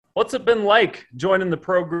What's it been like joining the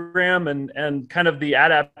program and kind of the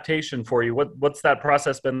adaptation for you? What's that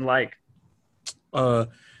process been like? Uh,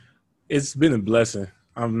 it's been a blessing.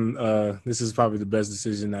 This is probably the best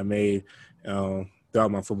decision I made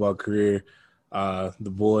throughout my football career. The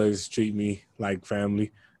boys treat me like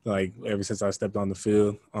family, like ever since I stepped on the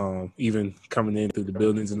field. Even coming in through the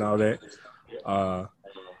buildings and all that. Uh,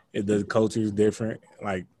 the culture is different.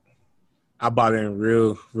 Like I bought in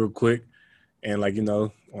real quick, and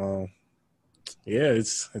yeah, it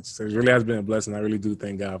really has been a blessing. I really do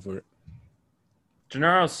thank God for it.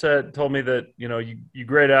 Gennaro told me that you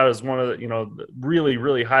grade out as one of the really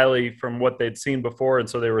really highly from what they'd seen before, and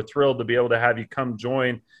so they were thrilled to be able to have you come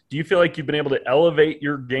join. Do you feel like you've been able to elevate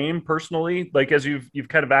your game personally, like as you've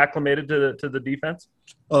kind of acclimated to the defense?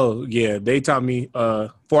 Oh yeah, they taught me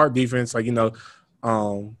for our defense, from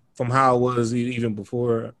how I was even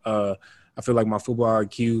before. I feel like my football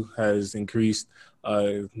IQ has increased.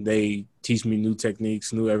 They teach me new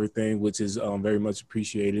techniques, new everything, which is very much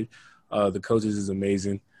appreciated. The coaches is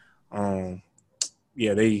amazing. Um,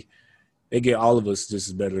 yeah, they get all of us just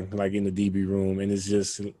as better, like in the DB room, and it's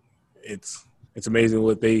it's amazing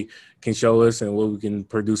what they can show us and what we can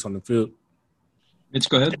produce on the field. Mitch,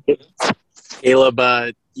 go ahead.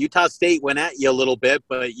 Kaleb, Utah State went at you a little bit,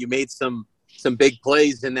 but you made some big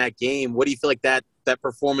plays in that game. What do you feel like that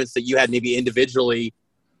performance that you had maybe individually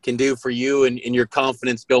can do for you and your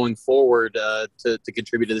confidence going forward to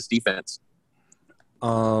contribute to this defense?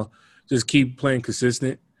 Uh, just keep playing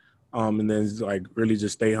consistent, and then like really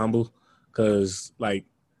just stay humble, because like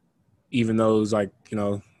even though it's like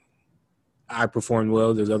I performed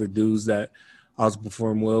well, there's other dudes that also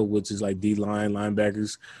perform well, which is like D line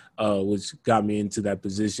linebackers, which got me into that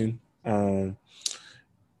position. And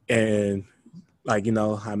I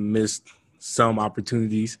missed some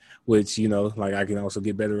opportunities, which like I can also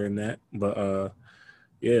get better in that. But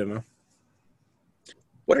yeah, man.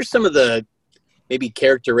 What are some of the maybe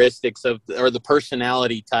characteristics or the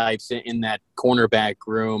personality types in that cornerback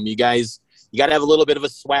room? You got to have a little bit of a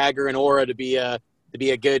swagger and aura to be a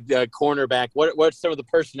good cornerback. What's some of the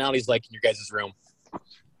personalities like in your guys' room?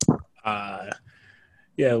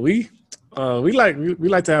 Yeah, we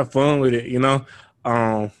like to have fun with it,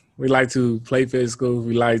 we like to play physical.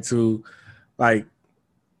 We like to like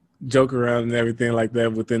joke around and everything like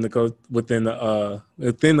that within the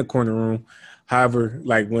corner room. However,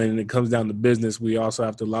 like when it comes down to business, we also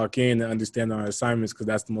have to lock in and understand our assignments, because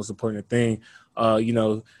that's the most important thing. Uh, you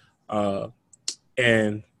know, uh,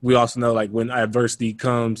 and we also know like when adversity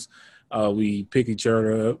comes, we pick each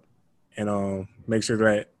other up and make sure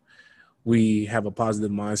that we have a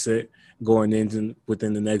positive mindset going into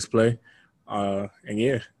within the next play. And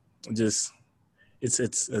yeah, just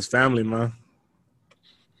it's family, man.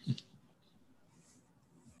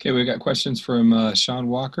 Okay, we got questions from Sean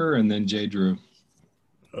Walker and then Jay Drew.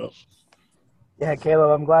 Oh. Yeah,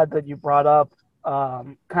 Kaleb, I'm glad that you brought up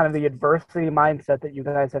kind of the adversity mindset that you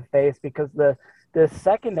guys have faced, because the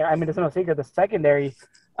secondary, I mean, it's no secret, the secondary,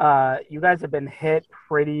 you guys have been hit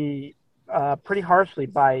pretty harshly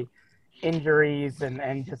by injuries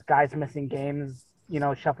and just guys missing games,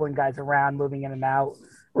 shuffling guys around, moving in and out,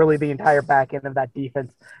 really the entire back end of that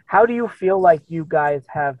defense. How do you feel like you guys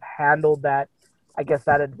have handled that, I guess,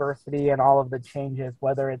 that adversity and all of the changes,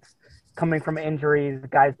 whether it's coming from injuries,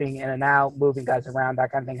 guys being in and out, moving guys around,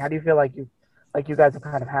 that kind of thing? How do you feel like you guys have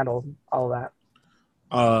kind of handled all of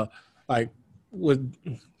that? Like with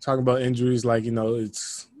talking about injuries, like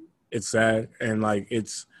it's sad, and like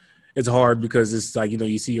it's hard, because it's like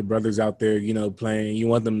you see your brothers out there playing, you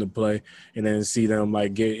want them to play, and then see them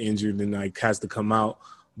like get injured and like has to come out.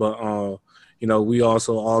 But we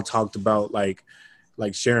also all talked about like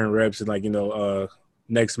sharing reps and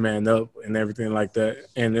next man up and everything like that.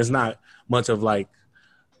 And there's not much of like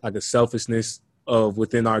a selfishness of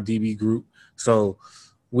within our DB group. So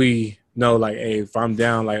we know like, hey, if I'm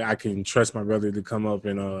down, like I can trust my brother to come up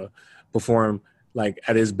and perform like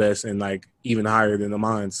at his best and like even higher than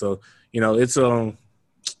mine. So it's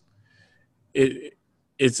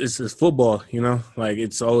football, like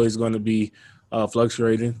it's always going to be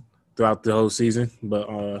fluctuating throughout the whole season.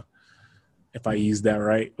 But if I use that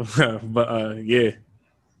right, but yeah.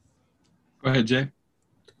 Go ahead, Jay.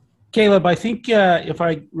 Kaleb, I think if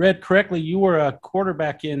I read correctly, you were a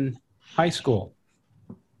quarterback in high school.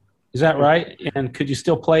 Is that right? And could you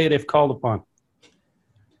still play it if called upon?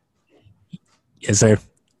 Yes, sir.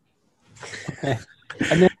 Okay.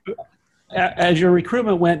 And then as your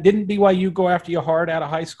recruitment went, didn't BYU go after you hard out of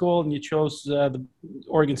high school and you chose the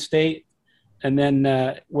Oregon State? And then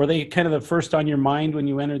were they kind of the first on your mind when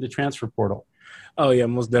you entered the transfer portal? Oh, yeah,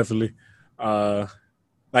 most definitely.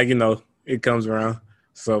 It comes around.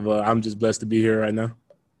 So I'm just blessed to be here right now.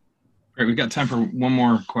 Great. We got time for one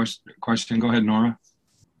more question. Go ahead, Nora.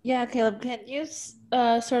 Yeah, Caleb, can you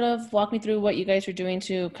sort of walk me through what you guys are doing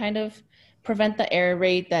to kind of prevent the error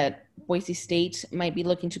rate that Boise State might be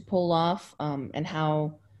looking to pull off, and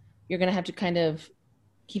how you're going to have to kind of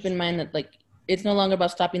keep in mind that, like, it's no longer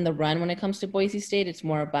about stopping the run when it comes to Boise State. It's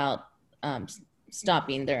more about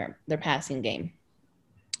stopping their passing game.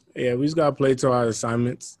 Yeah, we just got to play to our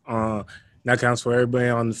assignments. That counts for everybody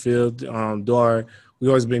on the field. We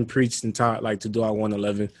always been preached and taught like to do our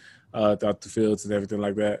 111 throughout the fields and everything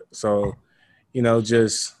like that. So,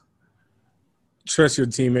 just trust your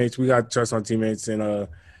teammates. We got to trust our teammates, and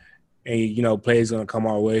play is gonna come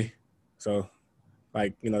our way. So,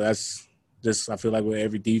 that's just I feel like what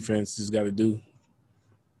every defense just got to do.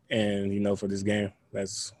 And for this game,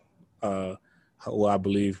 that's what I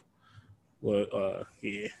believe. Well,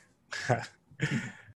 yeah.